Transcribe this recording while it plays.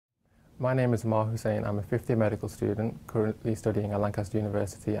My name is Ammar Hussain. I'm a fifth-year medical student, currently studying at Lancaster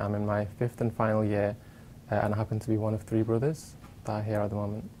University. I'm in my fifth and final year, and I happen to be one of three brothers that are here at the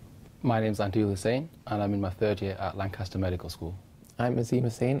moment. My name's Andeel Hussain, and I'm in my third year at Lancaster Medical School. I'm Azeem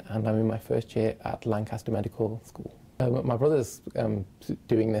Hussain, and I'm in my first year at Lancaster Medical School. My brothers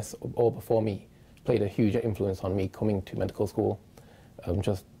doing this all before me played a huge influence on me coming to medical school.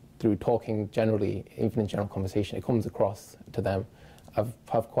 Just through talking generally, even in general conversation, it comes across to them. I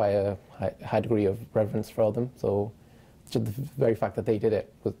have quite a high degree of reverence for them, so just the very fact that they did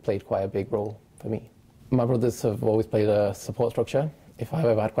it played quite a big role for me. My brothers have always played a support structure. If I've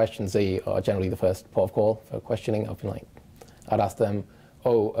ever had questions, they are generally the first port of call for questioning. I'd ask them,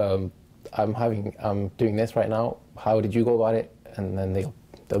 I'm doing this right now, how did you go about it? And then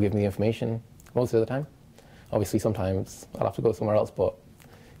they'll give me the information most of the time. Obviously sometimes I'll have to go somewhere else, but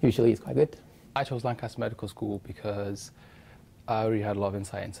usually it's quite good. I chose Lancaster Medical School because I already had a lot of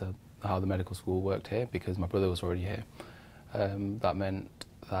insight into how the medical school worked here because my brother was already here. That meant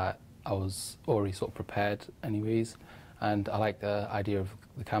that I was already sort of prepared anyways, and I like the idea of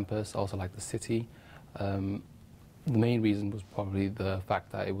the campus, I also like the city. The main reason was probably the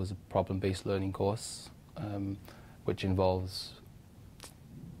fact that it was a problem-based learning course, which involves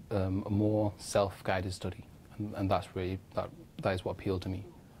a more self-guided study, and that is what appealed to me.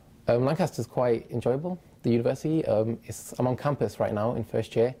 Lancaster's quite enjoyable. The university, I'm on campus right now in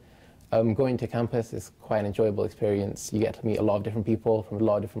first year. Going to campus is quite an enjoyable experience. You get to meet a lot of different people from a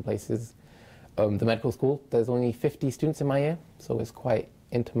lot of different places. The medical school, there's only 50 students in my year, so it's quite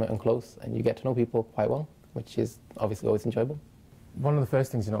intimate and close, and you get to know people quite well, which is obviously always enjoyable. One of the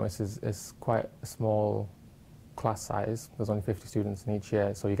first things you notice is quite a small class size. There's only 50 students in each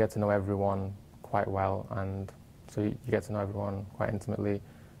year, so you get to know everyone quite well, and so you get to know everyone quite intimately.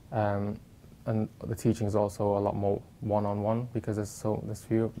 And the teaching is also a lot more one-on-one because there's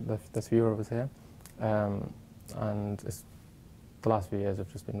fewer of us here, and the last few years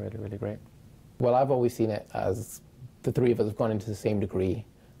have just been really, really great. Well, I've always seen it as the three of us have gone into the same degree.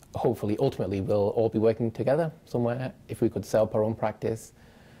 Hopefully, ultimately, we'll all be working together somewhere. If we could set up our own practice,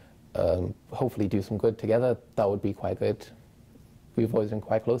 hopefully do some good together, that would be quite good. We've always been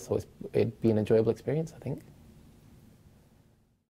quite close, so it'd be an enjoyable experience, I think.